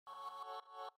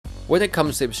When it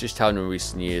comes to Ipswich Town in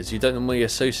recent years, you don't normally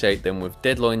associate them with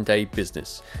deadline day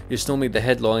business. It's normally the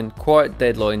headline, quiet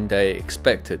deadline day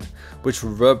expected, which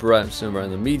reverberates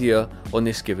around the media on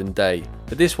this given day,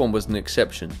 but this one was an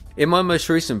exception. In my most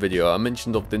recent video, I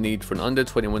mentioned of the need for an under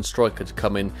 21 striker to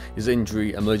come in as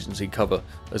injury emergency cover,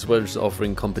 as well as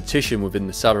offering competition within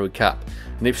the salary cap,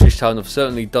 and Ipswich Town have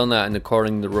certainly done that in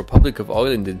acquiring the Republic of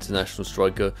Ireland international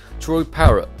striker Troy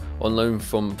Parrot on loan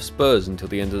from Spurs until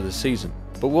the end of the season.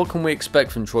 But what can we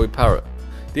expect from Troy Parrot?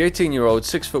 The 18-year-old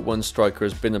 6'1" striker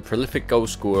has been a prolific goal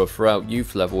scorer throughout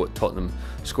youth level at Tottenham,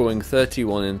 scoring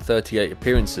 31 in 38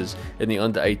 appearances in the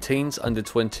under-18s,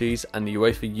 under-20s and the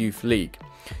UEFA Youth League.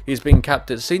 He has been capped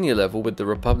at senior level with the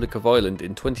Republic of Ireland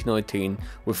in 2019,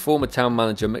 with former Town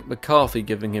manager Mick McCarthy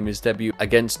giving him his debut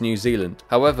against New Zealand.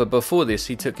 However, before this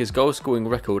he took his goal scoring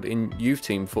record in youth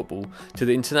team football to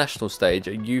the international stage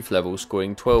at youth level,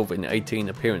 scoring 12 in 18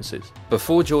 appearances.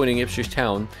 Before joining Ipswich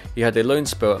Town, he had a loan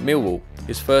spell at Millwall,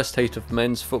 his first taste of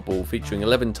men's football, featuring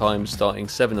 11 times, starting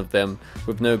 7 of them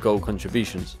with no goal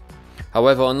contributions.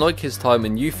 However, unlike his time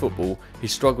in youth football, he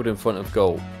struggled in front of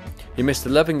goal. He missed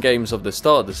 11 games of the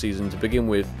start of the season to begin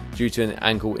with due to an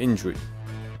ankle injury.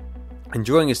 And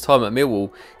during his time at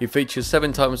Millwall, he featured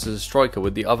 7 times as a striker,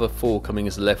 with the other 4 coming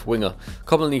as a left winger,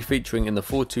 commonly featuring in the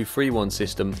 4-2-3-1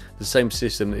 system, the same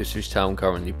system that Ipswich Town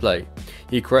currently play.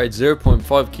 He created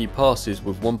 0.5 key passes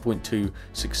with 1.2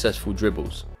 successful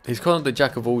dribbles. He's kind of the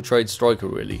jack-of-all-trades striker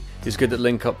really. He's good at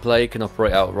link-up play, can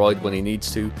operate outright when he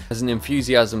needs to, has an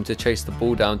enthusiasm to chase the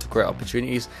ball down to create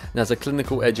opportunities, and has a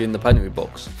clinical edge in the penalty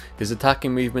box. His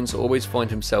attacking movements always find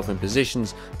himself in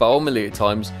positions, but ultimately at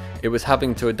times it was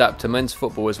having to adapt to men's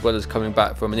football as well as coming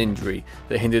back from an injury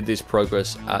that hindered his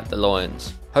progress at the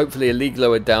Lions. Hopefully a league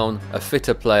lower down, a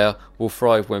fitter player will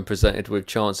thrive when presented with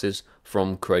chances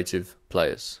from creative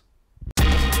players.